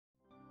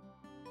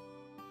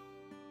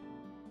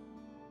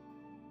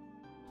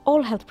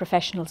All health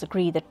professionals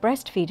agree that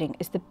breastfeeding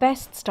is the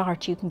best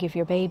start you can give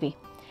your baby.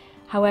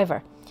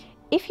 However,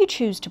 if you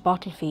choose to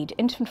bottle feed,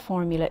 infant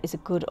formula is a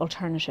good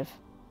alternative.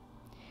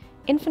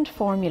 Infant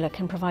formula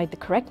can provide the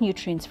correct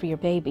nutrients for your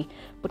baby,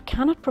 but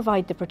cannot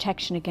provide the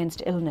protection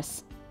against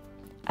illness.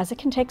 As it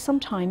can take some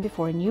time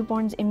before a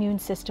newborn's immune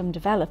system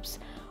develops,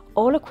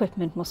 all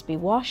equipment must be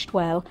washed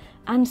well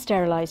and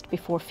sterilised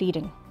before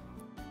feeding.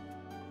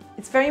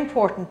 It's very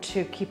important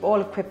to keep all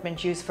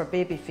equipment used for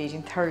baby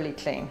feeding thoroughly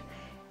clean.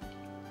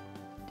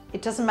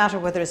 It doesn't matter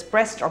whether it's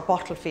breast or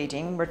bottle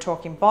feeding, we're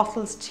talking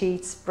bottles,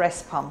 teats,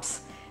 breast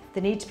pumps.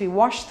 They need to be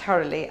washed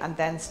thoroughly and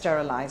then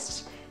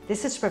sterilised.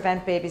 This is to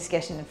prevent babies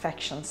getting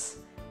infections.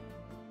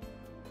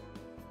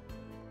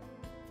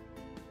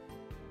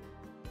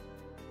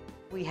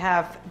 We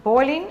have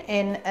boiling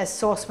in a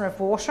saucepan of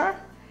water.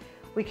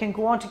 We can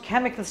go on to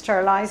chemical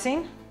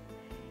sterilising.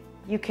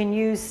 You can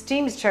use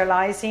steam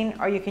sterilising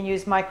or you can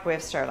use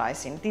microwave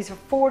sterilising. These are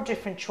 4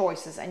 different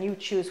choices and you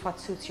choose what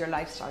suits your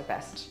lifestyle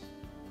best.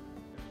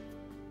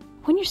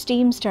 When you're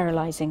steam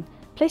sterilising,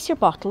 place your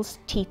bottles,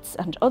 teats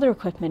and other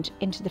equipment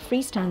into the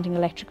freestanding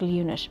electrical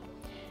unit.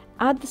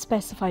 Add the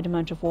specified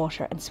amount of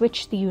water and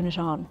switch the unit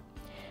on.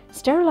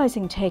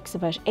 Sterilising takes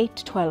about 8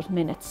 to 12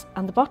 minutes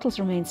and the bottles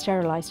remain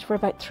sterilised for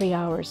about 3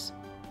 hours.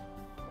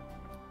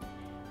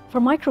 For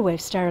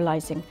microwave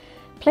sterilising,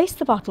 place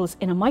the bottles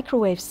in a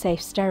microwave-safe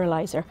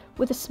steriliser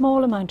with a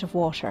small amount of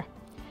water.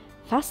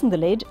 Fasten the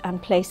lid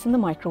and place in the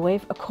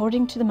microwave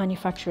according to the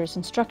manufacturer's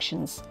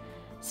instructions.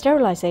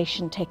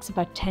 Sterilisation takes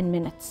about 10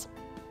 minutes.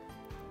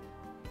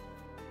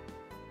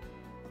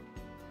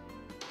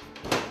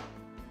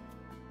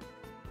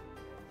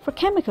 For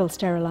chemical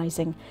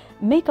sterilising,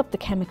 make up the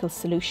chemical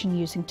solution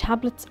using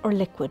tablets or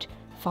liquid,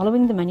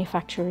 following the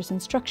manufacturer's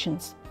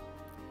instructions.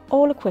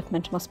 All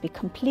equipment must be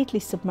completely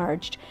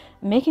submerged,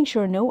 making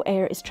sure no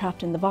air is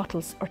trapped in the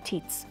bottles or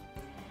teats.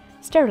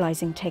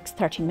 Sterilising takes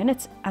 30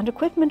 minutes and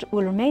equipment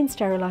will remain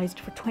sterilised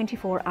for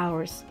 24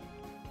 hours.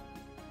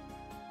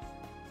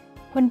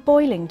 When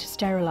boiling to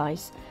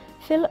sterilise,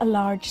 fill a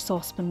large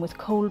saucepan with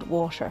cold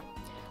water.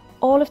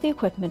 All of the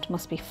equipment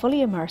must be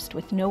fully immersed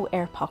with no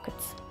air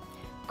pockets.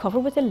 Cover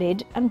with a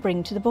lid and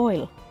bring to the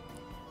boil.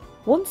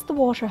 Once the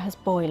water has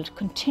boiled,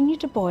 continue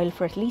to boil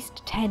for at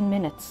least 10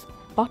 minutes.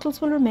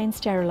 Bottles will remain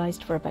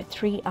sterilised for about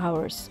 3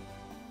 hours.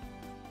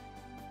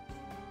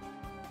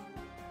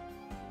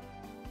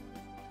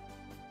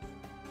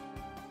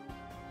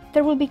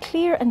 There will be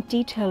clear and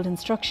detailed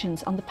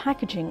instructions on the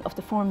packaging of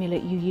the formula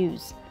you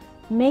use.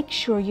 Make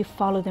sure you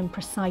follow them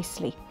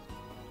precisely.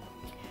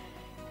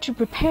 To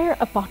prepare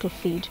a bottle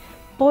feed,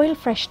 boil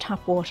fresh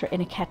tap water in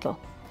a kettle.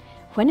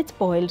 When it's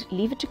boiled,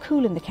 leave it to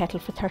cool in the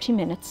kettle for 30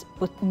 minutes,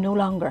 but no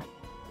longer.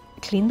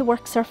 Clean the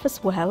work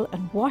surface well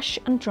and wash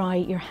and dry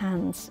your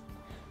hands.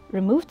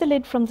 Remove the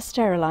lid from the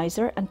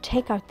steriliser and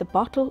take out the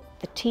bottle,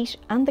 the teat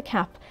and the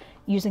cap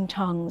using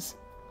tongs.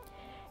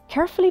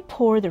 Carefully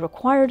pour the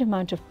required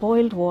amount of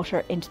boiled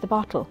water into the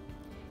bottle.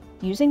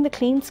 Using the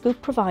clean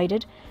scoop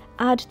provided,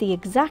 add the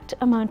exact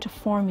amount of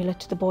formula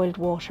to the boiled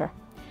water.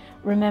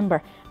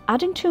 Remember,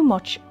 adding too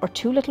much or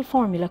too little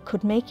formula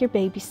could make your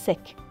baby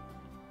sick.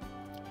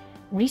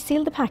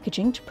 Reseal the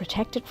packaging to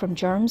protect it from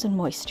germs and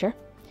moisture.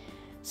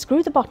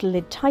 Screw the bottle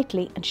lid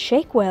tightly and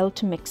shake well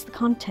to mix the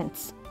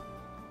contents.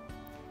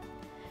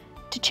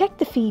 To check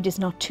the feed is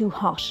not too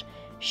hot,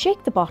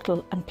 shake the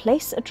bottle and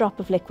place a drop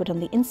of liquid on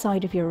the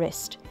inside of your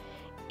wrist.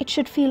 It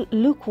should feel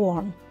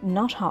lukewarm,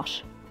 not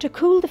hot. To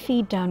cool the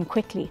feed down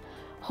quickly,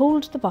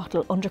 hold the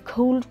bottle under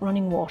cold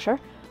running water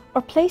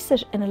or place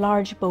it in a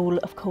large bowl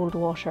of cold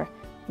water,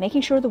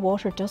 making sure the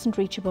water doesn't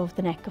reach above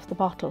the neck of the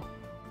bottle.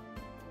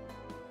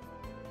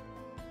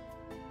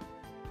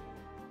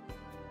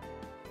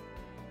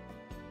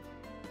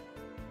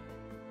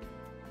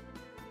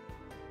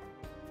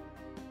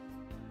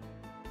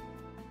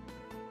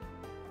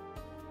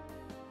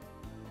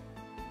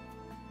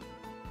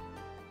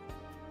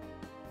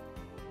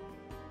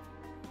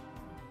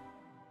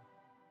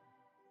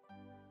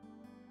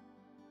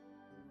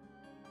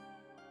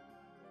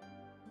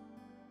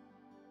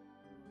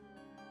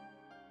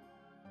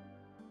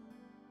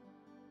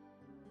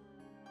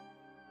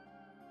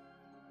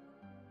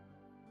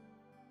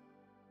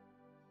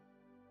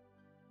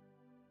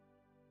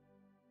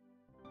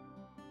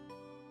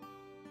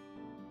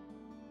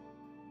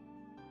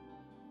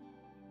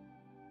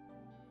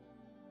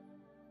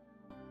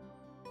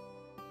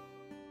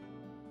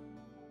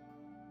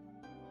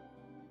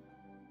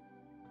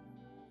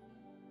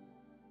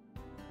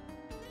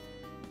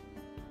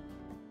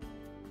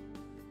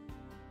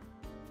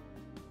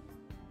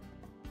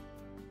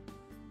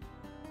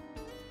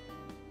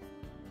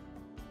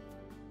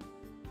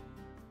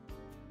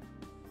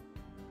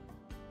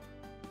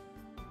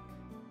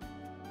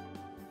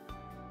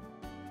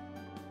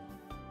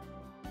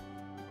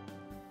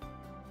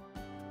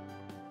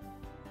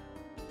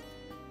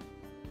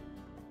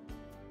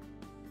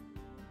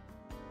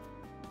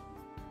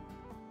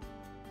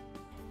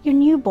 Your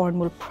newborn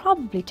will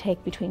probably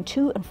take between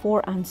 2 and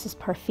 4 ounces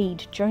per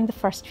feed during the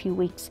first few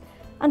weeks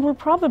and will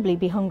probably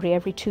be hungry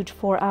every 2 to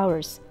 4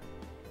 hours.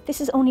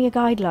 This is only a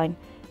guideline,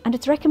 and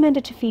it's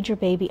recommended to feed your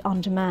baby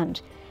on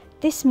demand.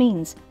 This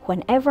means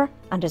whenever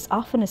and as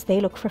often as they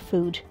look for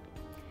food.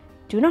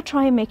 Do not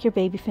try and make your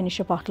baby finish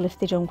a bottle if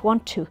they don't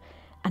want to,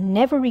 and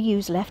never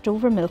reuse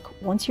leftover milk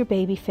once your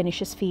baby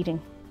finishes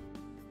feeding.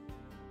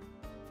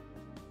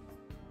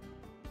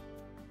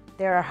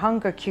 There are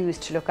hunger cues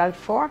to look out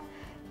for.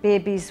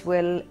 Babies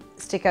will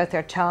stick out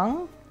their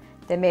tongue,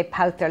 they may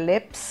pout their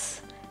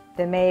lips,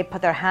 they may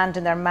put their hand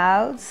in their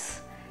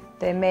mouths,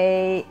 they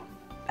may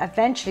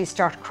eventually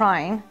start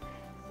crying,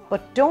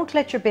 but don't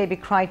let your baby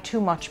cry too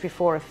much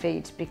before a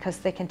feed because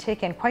they can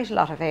take in quite a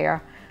lot of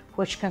air,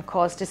 which can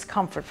cause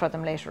discomfort for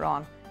them later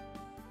on.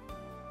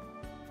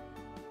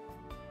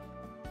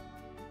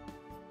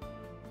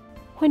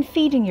 When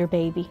feeding your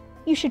baby,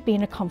 you should be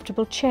in a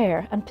comfortable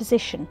chair and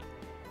position.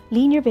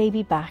 Lean your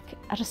baby back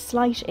at a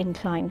slight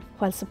incline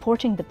while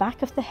supporting the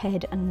back of the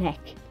head and neck.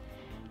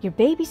 Your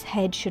baby's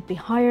head should be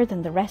higher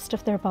than the rest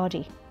of their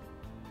body.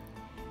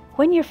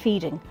 When you're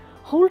feeding,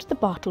 hold the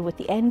bottle with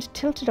the end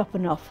tilted up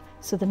enough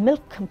so the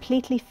milk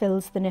completely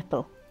fills the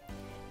nipple.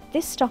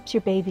 This stops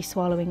your baby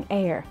swallowing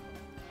air.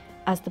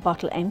 As the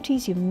bottle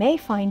empties, you may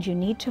find you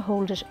need to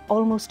hold it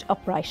almost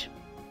upright.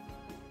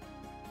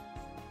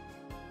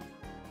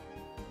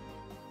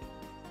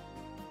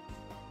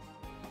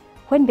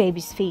 When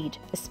babies feed,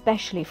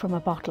 especially from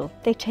a bottle,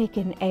 they take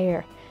in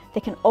air.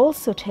 They can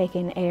also take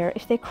in air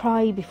if they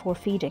cry before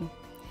feeding.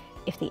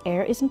 If the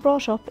air isn't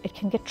brought up, it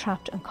can get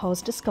trapped and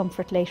cause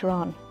discomfort later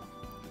on.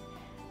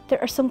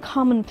 There are some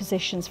common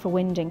positions for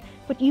winding,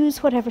 but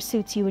use whatever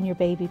suits you and your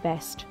baby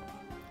best.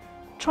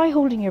 Try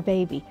holding your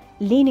baby,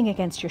 leaning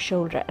against your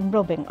shoulder and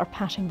rubbing or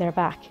patting their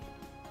back.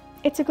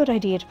 It's a good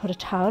idea to put a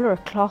towel or a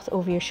cloth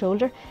over your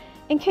shoulder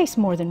in case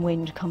more than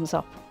wind comes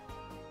up.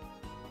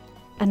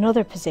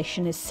 Another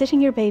position is sitting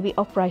your baby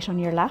upright on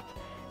your lap,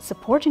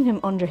 supporting him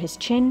under his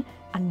chin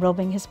and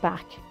rubbing his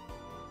back.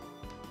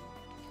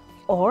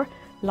 Or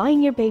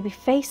lying your baby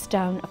face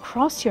down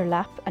across your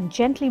lap and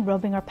gently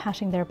rubbing or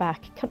patting their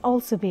back can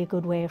also be a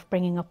good way of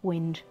bringing up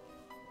wind.